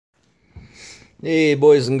Hey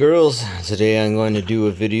boys and girls, today I'm going to do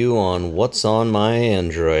a video on what's on my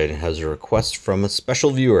Android as a request from a special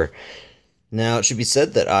viewer. Now it should be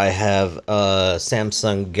said that I have a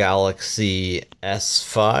Samsung Galaxy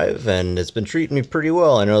S5 and it's been treating me pretty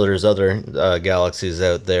well. I know there's other Galaxies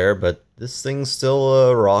out there, but this thing's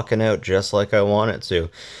still rocking out just like I want it to.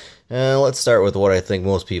 Let's start with what I think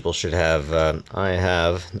most people should have. I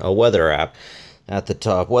have a weather app at the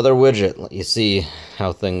top, weather widget. Let you see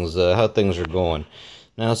how things are going.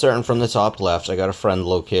 Now, starting from the top left, I got a friend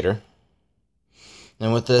locator,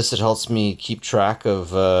 and with this, it helps me keep track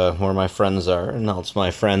of where my friends are, and helps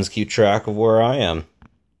my friends keep track of where I am.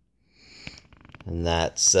 And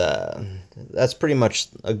that's pretty much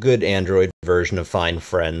a good Android version of Find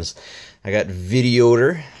Friends. I got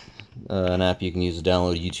Videoter, an app you can use to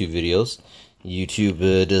download YouTube videos.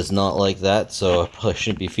 YouTube does not like that, so I probably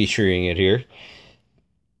shouldn't be featuring it here.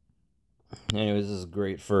 Anyways, this is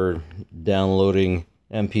great for downloading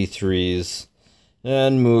MP3s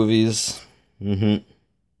and movies. Great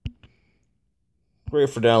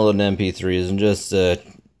for downloading MP3s and just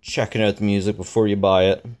checking out the music before you buy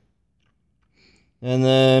it. And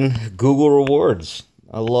then Google Rewards.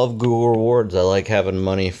 I love Google Rewards. I like having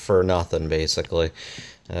money for nothing, basically.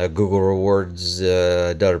 Google Rewards,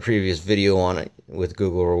 did a previous video on it. With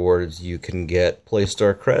Google Rewards, you can get Play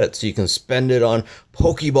Store credits. You can spend it on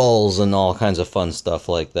Pokeballs and all kinds of fun stuff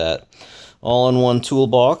like that. All-in-one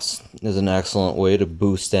toolbox is an excellent way to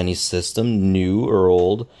boost any system, new or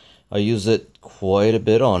old. I use it quite a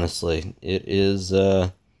bit, honestly. It's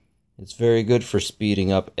very good for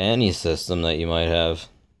speeding up any system that you might have.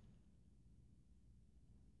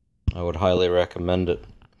 I would highly recommend it.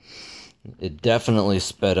 It definitely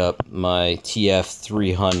sped up my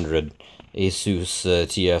TF300, Asus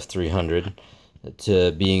TF300,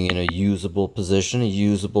 to being in a usable position, a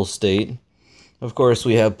usable state. Of course,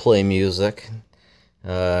 we have Play Music.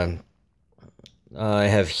 I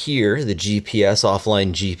have here the GPS,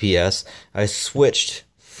 offline GPS. I switched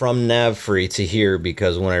from nav-free to here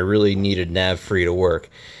because when I really needed nav-free to work,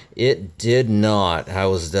 it did not. I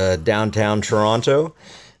was downtown Toronto,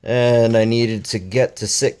 and I needed to get to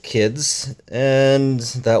sick kids, and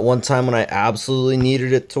that one time when I absolutely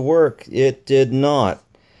needed it to work, it did not,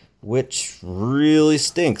 which really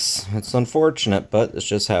stinks. It's unfortunate, but it's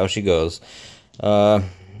just how she goes. Amphere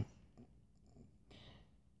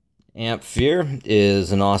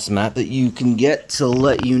is an awesome app that you can get to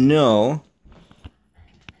let you know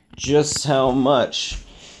just how much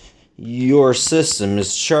your system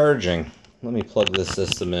is charging. Let me plug this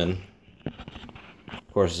system in.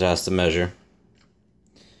 Of course, it has to measure.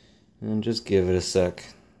 And just give it a sec.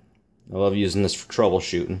 I love using this for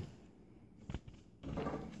troubleshooting.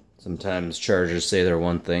 Sometimes chargers say they're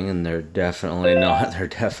one thing, and they're definitely not. They're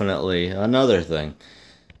definitely another thing.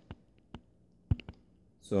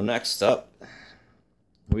 So next up,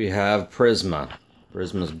 we have Prisma.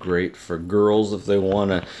 Prisma is great for girls if they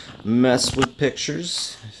want to mess with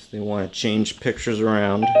pictures, if they want to change pictures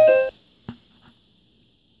around.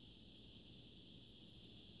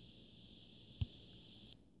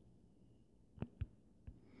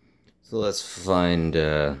 So let's find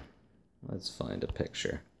a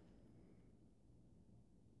picture.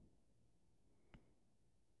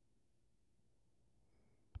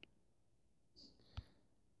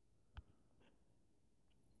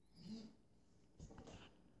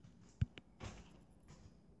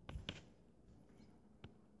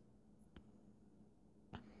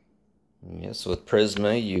 Yes, with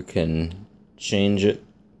Prisma you can change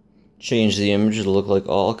the image to look like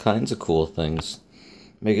all kinds of cool things.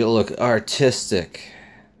 Make it look artistic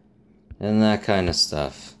and that kind of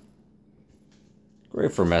stuff.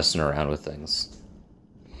 Great for messing around with things.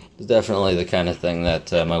 It's definitely the kind of thing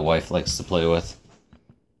that my wife likes to play with.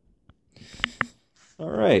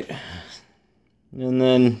 Alright. And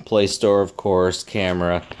then Play Store, of course,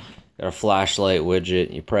 camera. Got a flashlight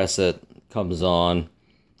widget. You press it, comes on.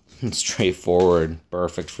 It's straightforward.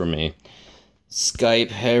 Perfect for me.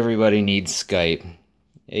 Skype. Everybody needs Skype.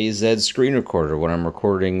 AZ screen recorder, what I'm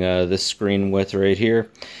recording this screen with right here.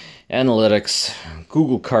 Analytics,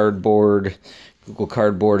 Google Cardboard. Google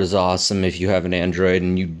Cardboard is awesome if you have an Android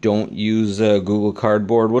and you don't use Google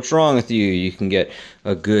Cardboard. What's wrong with you? You can get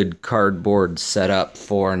a good cardboard set up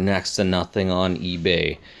for next to nothing on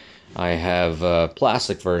eBay. I have a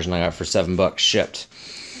plastic version I got for $7 shipped.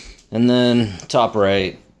 And then top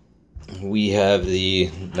right, we have the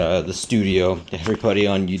studio. Everybody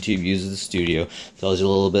on YouTube uses the studio. Tells you a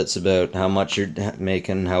little bits about how much you're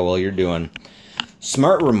making, how well you're doing.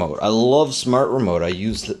 Smart remote. I love smart remote. I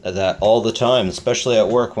use that all the time, especially at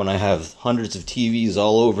work when I have hundreds of TVs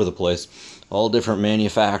all over the place. all different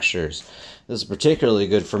manufacturers. This is particularly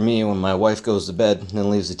good for me when my wife goes to bed and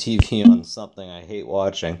leaves the TV on something I hate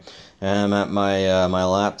watching, and I'm at my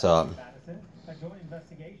laptop.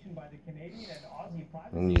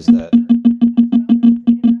 And use that.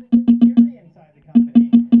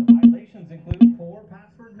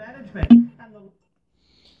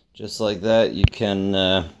 Just like that, you can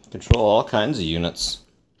control all kinds of units.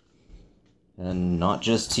 And not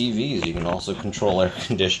just TVs, you can also control air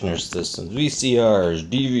conditioner systems, VCRs,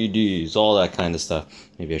 DVDs, all that kind of stuff.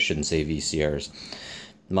 Maybe I shouldn't say VCRs.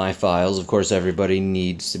 My files, of course, everybody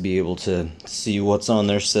needs to be able to see what's on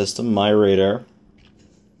their system. My radar.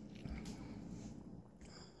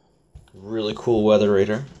 Really cool weather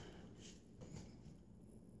radar.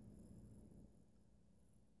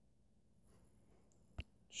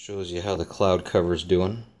 Shows you how the cloud cover's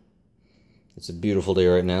doing. It's a beautiful day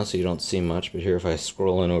right now, so you don't see much, but here if I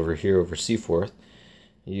scroll in over here over Seaforth,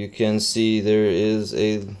 you can see there is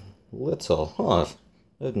a little.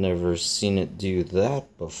 I've never seen it do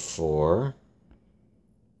that before.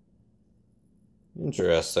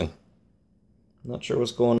 Interesting. Not sure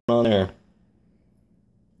what's going on there.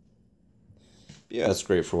 But yeah, it's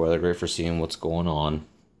great for weather, great for seeing what's going on.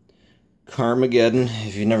 Carmageddon,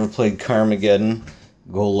 if you've never played Carmageddon,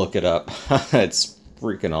 go look it up. It's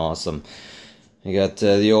freaking awesome. You got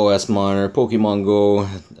the OS monitor, Pokemon Go,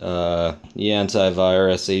 the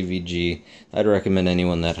antivirus, AVG. I'd recommend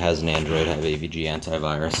anyone that has an Android have AVG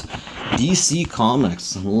antivirus. DC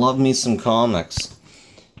Comics. Love me some comics.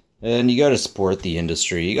 And you gotta support the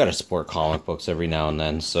industry. You gotta support comic books every now and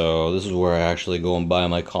then. So this is where I actually go and buy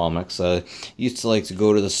my comics. I used to like to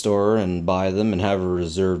go to the store and buy them and have a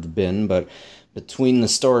reserved bin, but between the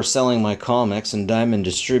store selling my comics and Diamond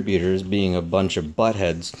Distributors being a bunch of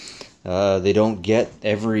buttheads, they don't get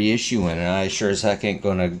every issue in, and I sure as heck ain't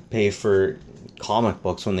gonna pay for comic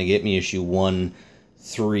books when they get me issue 1,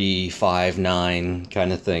 3, 5, 9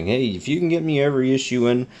 kind of thing. Hey, if you can get me every issue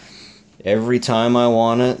in every time I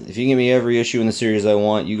want it, if you give me every issue in the series I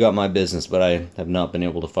want, you got my business, but I have not been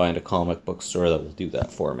able to find a comic book store that will do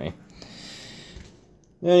that for me.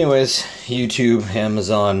 Anyways, YouTube,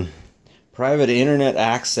 Amazon, private internet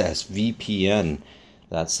access, VPN.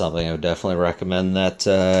 That's something I would definitely recommend that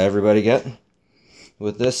everybody get.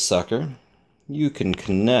 With this sucker, you can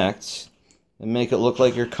connect and make it look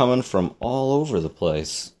like you're coming from all over the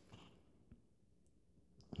place.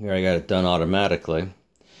 Here I got it done automatically.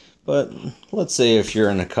 But let's say if you're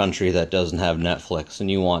in a country that doesn't have Netflix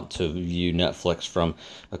and you want to view Netflix from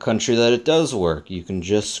a country that it does work, you can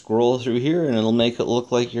just scroll through here and it'll make it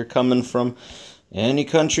look like you're coming from any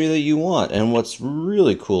country that you want. And what's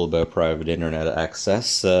really cool about private internet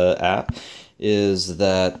access app is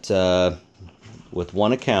that with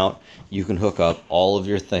one account you can hook up all of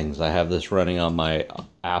your things. I have this running on my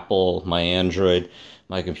Apple, my Android,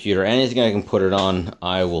 my computer. Anything I can put it on,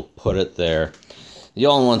 I will put it there. The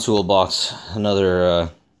all-in-one toolbox, another,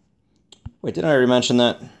 wait, didn't I already mention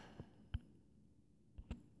that?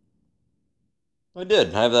 I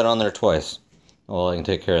did, I have that on there twice. Well, I can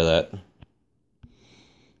take care of that.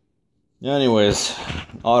 Anyways,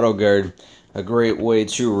 AutoGuard, a great way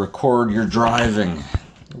to record your driving,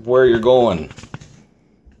 where you're going.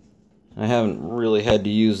 I haven't really had to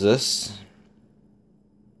use this.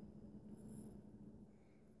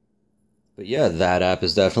 But yeah, that app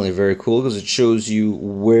is definitely very cool because it shows you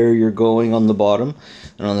where you're going on the bottom,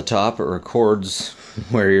 and on the top it records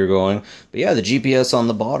where you're going. But yeah, the GPS on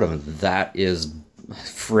the bottom, that is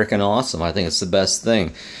freaking awesome. I think it's the best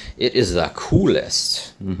thing. It is the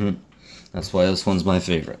coolest. That's why this one's my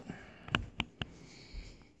favorite.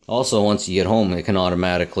 Also, once you get home, it can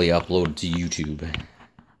automatically upload to YouTube.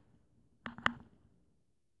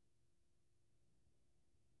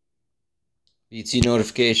 BT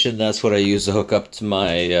notification, that's what I use to hook up to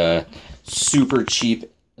my super cheap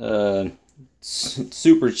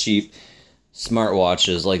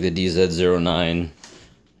smartwatches like the DZ09,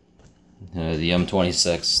 the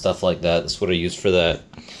M26, stuff like that. That's what I use for that.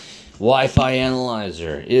 Wi-Fi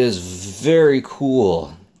analyzer is very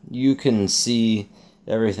cool. You can see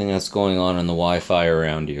everything that's going on in the Wi-Fi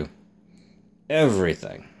around you.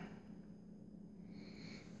 Everything.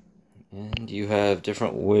 And you have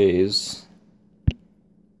different ways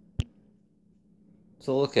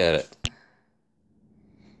to look at it.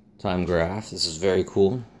 Time graph. This is very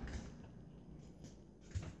cool.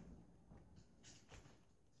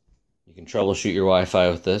 You can troubleshoot your Wi-Fi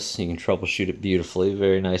with this. You can troubleshoot it beautifully.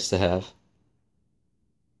 Very nice to have.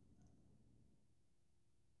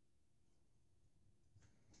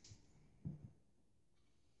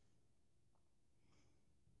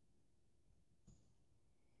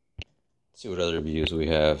 Let's see what other views we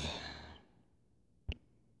have.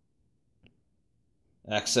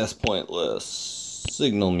 access pointless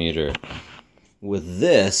signal meter. With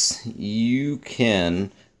this, you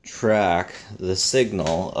can track the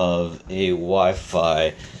signal of a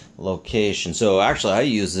Wi-Fi location. So actually, I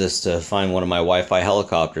use this to find one of my Wi-Fi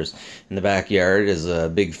helicopters. In the backyard is a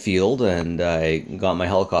big field, and I got my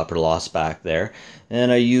helicopter lost back there.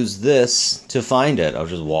 And I used this to find it. I was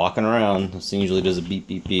just walking around. This thing usually does a beep,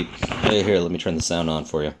 beep, beep. Hey, here, let me turn the sound on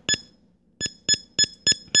for you.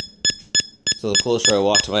 So the closer I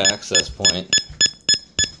walk to my access point,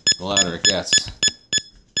 the louder it gets.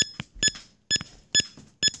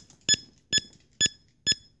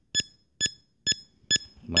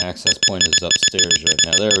 My access point is upstairs right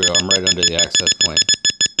now. There we go, I'm right under the access point.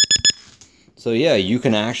 So yeah, you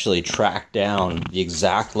can actually track down the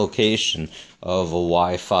exact location of a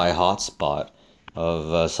Wi-Fi hotspot,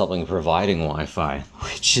 of something providing Wi-Fi,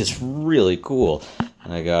 which is really cool,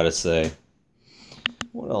 I gotta say.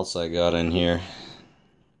 What else I got in here?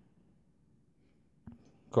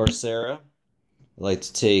 Coursera. I like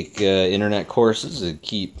to take internet courses and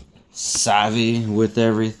keep savvy with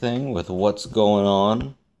everything, with what's going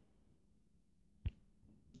on.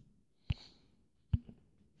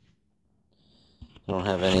 I don't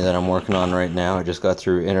have any that I'm working on right now. I just got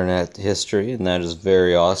through internet history, and that is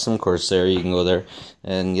very awesome. Coursera, you can go there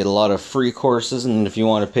and get a lot of free courses, and if you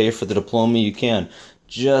want to pay for the diploma, you can.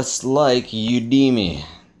 Just like Udemy.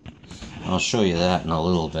 I'll show you that in a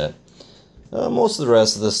little bit. Most of the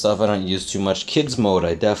rest of this stuff I don't use too much. Kids mode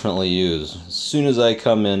I definitely use. As soon as I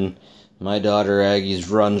come in, my daughter Aggie's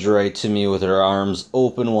runs right to me with her arms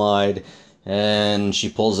open wide, and she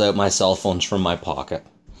pulls out my cell phones from my pocket.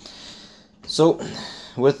 So,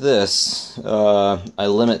 with this, I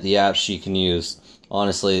limit the apps she can use.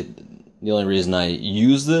 Honestly, the only reason I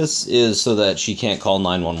use this is so that she can't call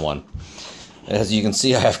 911. As you can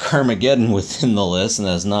see, I have Carmageddon within the list, and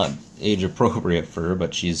that's not age appropriate for her,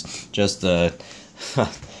 but she's just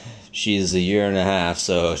she's a year and a half,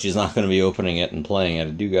 so she's not going to be opening it and playing it.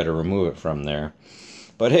 I do got to remove it from there.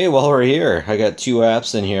 But hey, while we're here, I got 2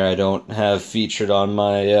 apps in here I don't have featured on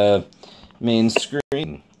my main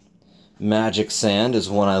screen. Magic Sand is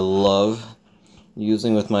one I love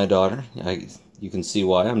using with my daughter. You can see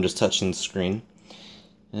why. I'm just touching the screen,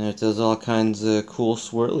 and it does all kinds of cool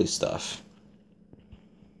swirly stuff.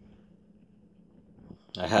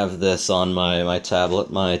 I have this on my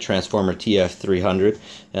tablet, my Transformer TF300,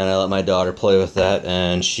 and I let my daughter play with that,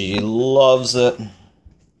 and she loves it.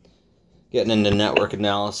 Getting into network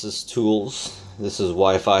analysis tools. This is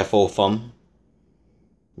Wi-Fi Fofum.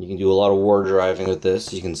 You can do a lot of war driving with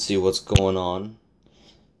this. You can see what's going on.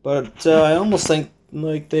 But I almost think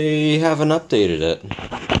like they haven't updated it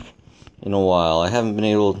in a while. I haven't been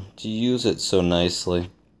able to use it so nicely.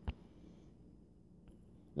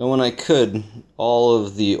 And when I could, all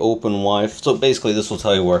of the open Wi-Fi... So basically this will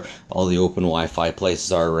tell you where all the open Wi-Fi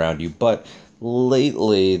places are around you. But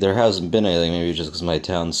lately there hasn't been anything, maybe just because my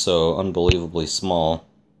town's so unbelievably small.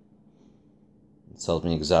 It tells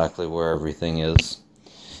me exactly where everything is.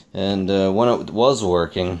 And when it was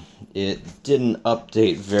working, it didn't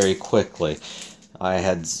update very quickly. I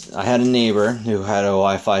had a neighbor who had a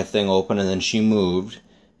Wi-Fi thing open, and then she moved,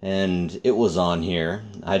 and it was on here.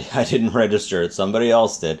 I didn't register it, somebody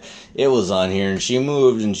else did. It was on here, and she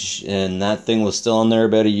moved, and that thing was still on there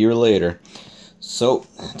about a year later. So,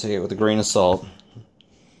 take it with a grain of salt.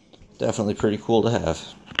 Definitely pretty cool to have.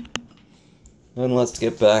 And let's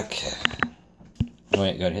get back. Oh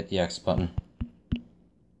wait, gotta hit the X button.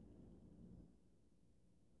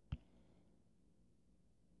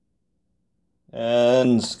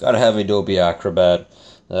 And gotta have Adobe Acrobat.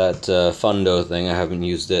 That Fundo thing, I haven't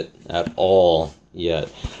used it at all yet.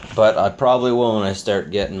 But I probably will when I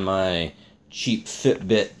start getting my cheap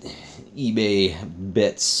Fitbit eBay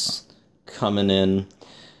bits coming in.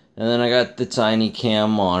 And then I got the tiny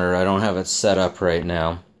cam monitor. I don't have it set up right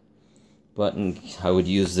now. But I would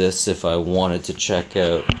use this if I wanted to check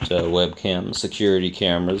out webcam security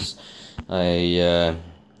cameras. I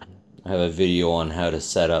have a video on how to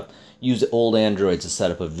set up. Use old Android to set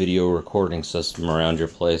up a video recording system around your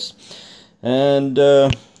place. And,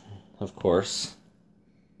 of course,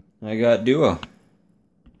 I got Duo.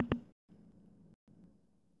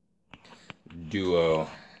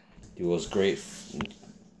 Duo's great.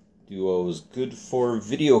 Duo is good for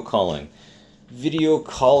video calling. Video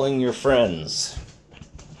calling your friends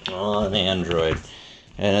on Android.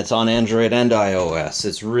 And it's on Android and iOS.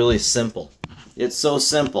 It's really simple. It's so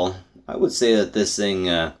simple. I would say that this thing...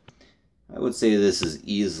 I would say this is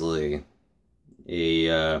easily a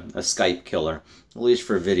Skype killer, at least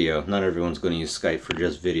for video. Not everyone's going to use Skype for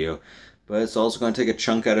just video, but it's also going to take a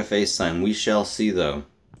chunk out of FaceTime. We shall see, though.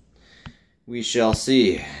 we shall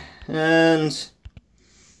see. And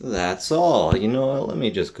that's all. You know what? Let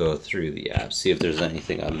me just go through the app, see if there's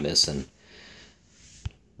anything I'm missing.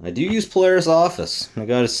 I do use Polaris Office, I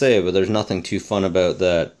gotta say, but there's nothing too fun about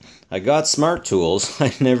that. I got Smart Tools.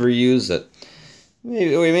 I never use it.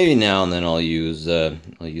 Maybe now and then I'll use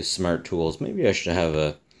Smart Tools. Maybe I should have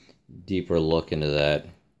a deeper look into that.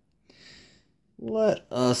 Let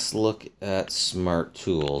us look at Smart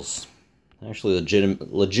Tools. I actually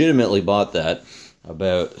legitimately bought that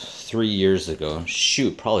about 3 years ago.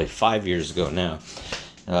 Shoot, probably 5 years ago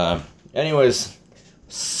now. Anyways,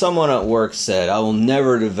 someone at work said, I will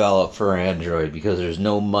never develop for Android because there's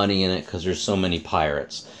no money in it because there's so many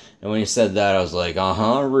pirates. And when he said that, I was like,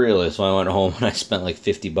 really? So I went home and I spent like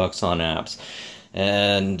 $50 on apps.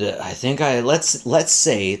 And I think let's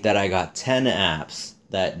say that I got 10 apps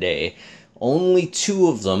that day. Only 2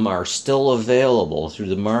 of them are still available through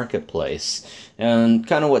the marketplace. And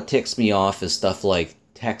kind of what ticks me off is stuff like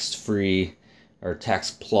text-free or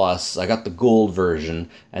Text Plus. I got the gold version,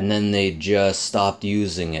 and then they just stopped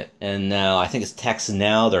using it. And now, I think it's Text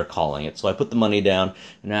Now they're calling it. So I put the money down,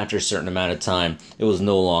 and after a certain amount of time, it was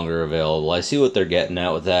no longer available. I see what they're getting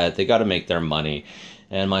at with that. They got to make their money.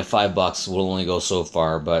 And my $5 will only go so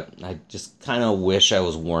far, but I just kind of wish I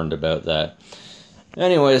was warned about that.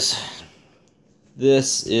 Anyways,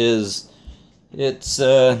 this is, it's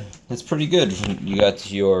pretty good. You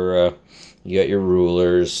got your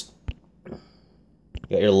rulers.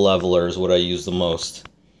 Got your levelers, what I use the most.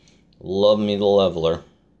 Love me the leveler.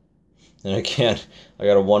 And I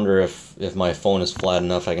gotta wonder if my phone is flat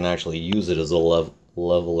enough I can actually use it as a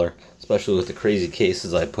leveler. Especially with the crazy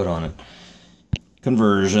cases I put on it.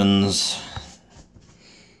 Conversions.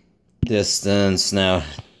 Distance. Now,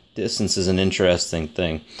 distance is an interesting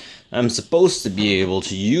thing. I'm supposed to be able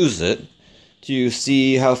to use it to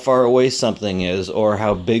see how far away something is or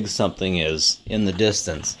how big something is in the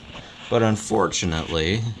distance. But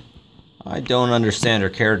unfortunately, I don't understand or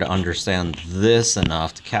care to understand this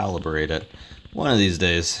enough to calibrate it. One of these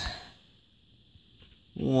days.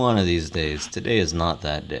 One of these days. Today is not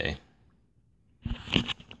that day.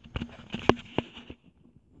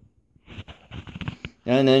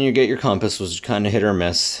 And then you get your compass, which is kind of hit or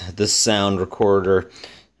miss. This sound recorder,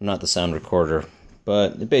 not the sound recorder,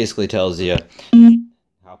 but it basically tells you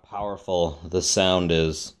how powerful the sound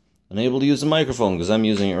is. Unable to use a microphone because I'm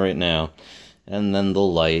using it right now. And then the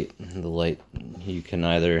light, you can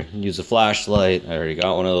either use a flashlight, I already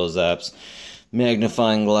got one of those apps,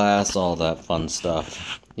 magnifying glass, all that fun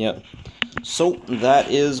stuff. Yep. So that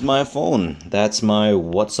is my phone. That's my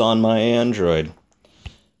what's on my Android.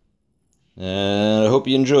 And I hope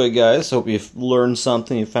you enjoyed, guys. Hope you learned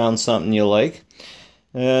something, you found something you like.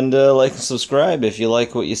 And like and subscribe if you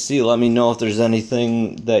like what you see. Let me know if there's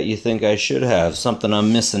anything that you think I should have. Something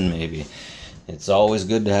I'm missing, maybe. It's always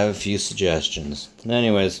good to have a few suggestions.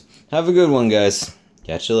 Anyways, have a good one, guys.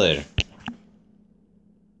 Catch you later.